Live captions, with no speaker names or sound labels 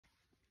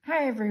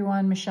Hi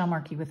everyone, Michelle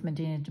Markey with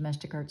Medina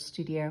Domestic Art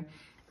Studio.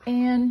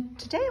 And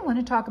today I want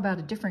to talk about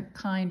a different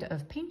kind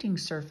of painting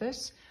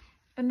surface,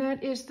 and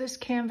that is this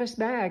canvas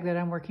bag that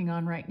I'm working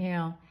on right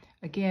now,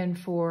 again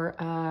for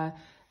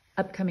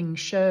upcoming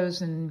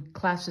shows and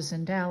classes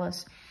in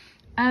Dallas.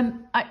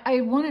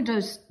 I wanted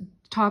to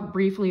talk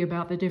briefly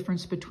about the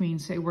difference between,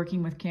 say,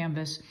 working with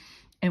canvas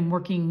and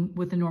working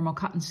with the normal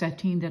cotton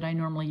sateen that I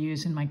normally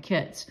use in my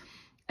kits.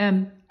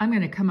 I'm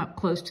going to come up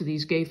close to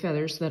these gay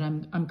feathers that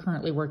I'm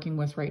currently working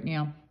with right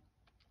now.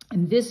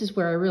 And this is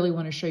where I really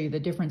want to show you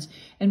the difference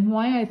and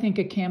why I think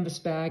a canvas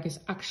bag is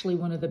actually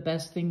one of the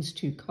best things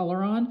to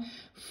color on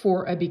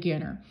for a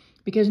beginner.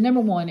 Because number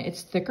one,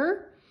 it's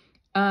thicker.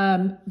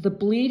 The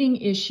bleeding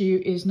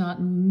issue is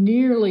not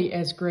nearly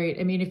as great.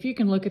 I mean, if you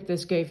can look at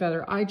this gay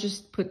feather, I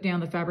just put down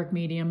the fabric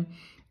medium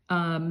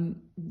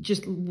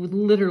just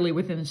literally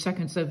within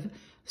seconds of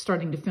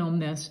starting to film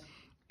this.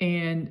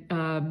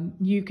 And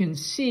you can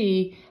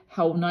see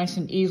how nice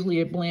and easily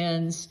it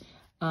blends.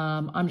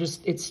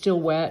 It's still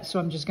wet, so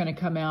I'm just gonna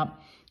come out.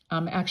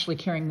 I'm actually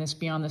carrying this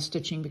beyond the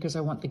stitching because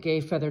I want the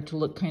gay feather to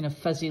look kind of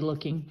fuzzy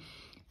looking.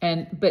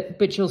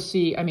 But you'll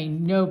see, I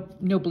mean,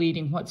 no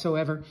bleeding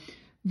whatsoever.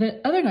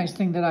 The other nice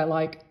thing that I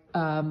like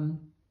to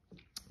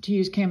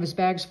use canvas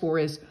bags for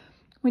is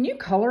when you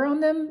color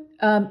on them,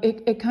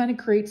 it kind of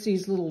creates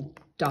these little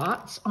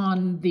dots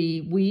on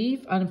the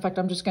weave. And in fact,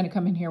 I'm just gonna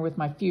come in here with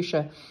my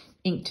fuchsia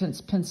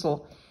Inktense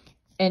pencil,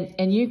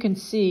 and you can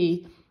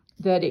see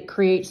that it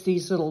creates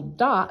these little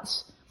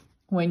dots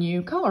when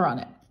you color on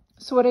it.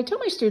 So what I tell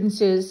my students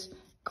is,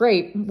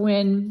 great,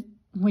 when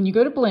you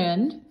go to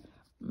blend,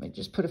 let me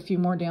just put a few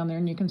more down there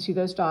and you can see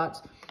those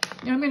dots.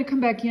 Now I'm going to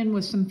come back in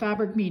with some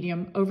fabric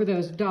medium over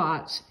those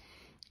dots,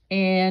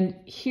 and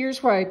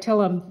here's where I tell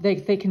them they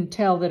can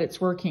tell that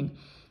it's working.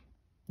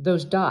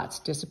 Those dots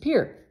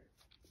disappear.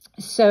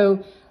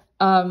 So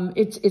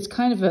it's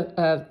kind of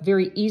a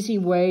very easy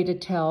way to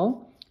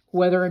tell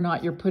whether or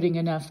not you're putting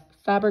enough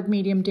fabric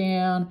medium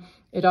down.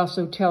 It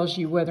also tells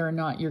you whether or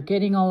not you're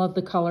getting all of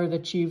the color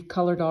that you've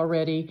colored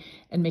already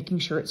and making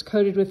sure it's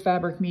coated with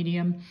fabric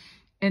medium.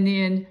 And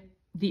then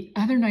the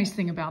other nice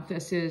thing about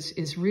this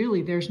is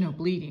really there's no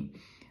bleeding.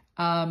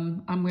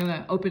 I'm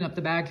gonna open up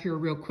the bag here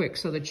real quick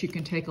so that you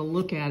can take a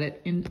look at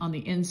it on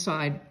the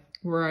inside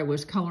where I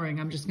was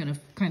coloring. I'm just gonna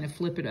kind of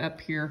flip it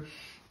up here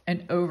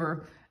and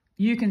over.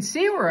 You can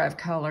see where I've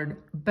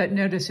colored, but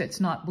notice it's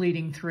not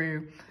bleeding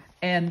through.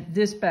 And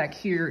this back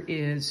here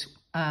is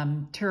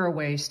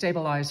tearaway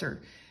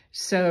stabilizer.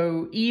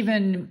 So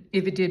even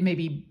if it did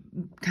maybe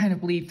kind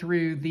of bleed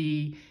through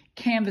the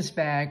canvas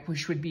bag,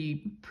 which would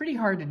be pretty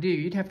hard to do,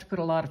 you'd have to put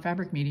a lot of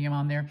fabric medium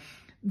on there.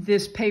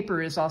 This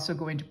paper is also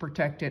going to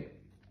protect it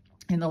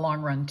in the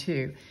long run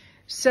too.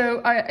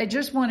 So I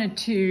just wanted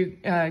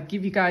to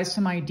give you guys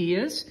some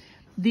ideas.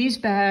 These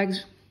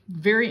bags,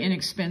 very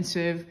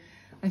inexpensive.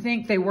 I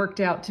think they worked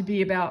out to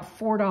be about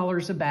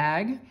 $4 a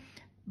bag,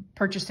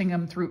 purchasing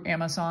them through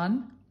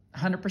Amazon,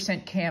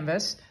 100%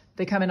 canvas.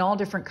 They come in all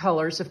different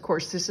colors. Of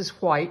course, this is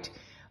white,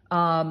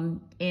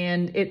 and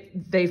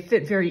they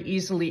fit very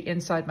easily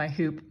inside my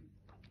hoop.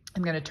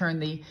 I'm gonna turn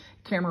the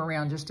camera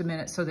around just a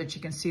minute so that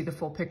you can see the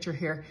full picture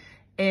here.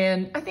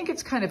 And I think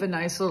it's kind of a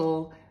nice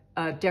little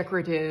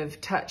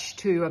decorative touch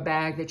to a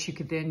bag that you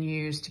could then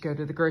use to go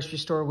to the grocery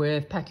store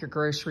with, pack your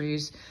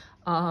groceries.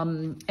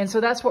 And so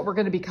that's what we're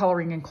going to be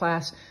coloring in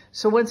class.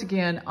 So once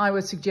again, I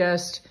would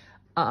suggest,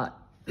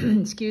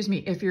 excuse me,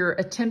 if you're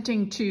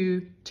attempting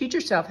to teach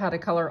yourself how to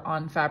color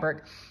on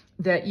fabric,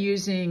 that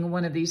using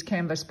one of these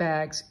canvas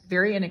bags,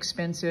 very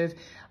inexpensive.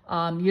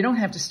 You don't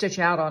have to stitch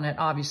out on it,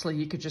 obviously.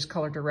 You could just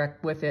color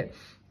direct with it.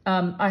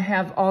 I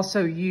have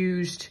also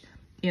used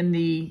in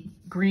the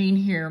green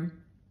here,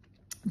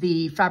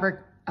 the fabric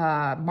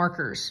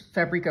markers,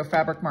 Fabrico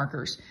fabric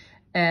markers.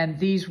 And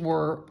these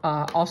were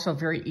also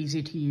very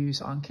easy to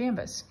use on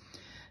canvas.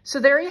 So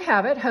there you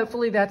have it.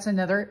 Hopefully that's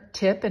another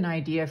tip and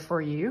idea for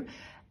you.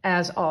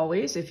 As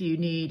always, if you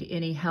need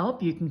any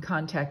help, you can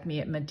contact me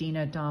at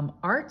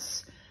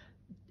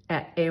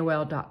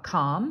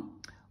medinadomarts@aol.com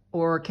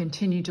or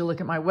continue to look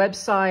at my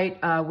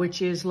website,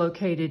 which is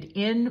located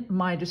in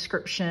my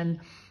description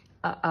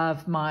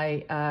of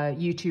my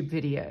YouTube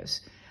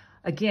videos.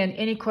 Again,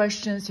 any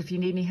questions, if you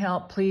need any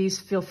help, please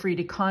feel free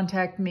to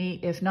contact me.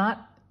 If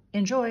not,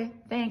 enjoy.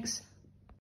 Thanks.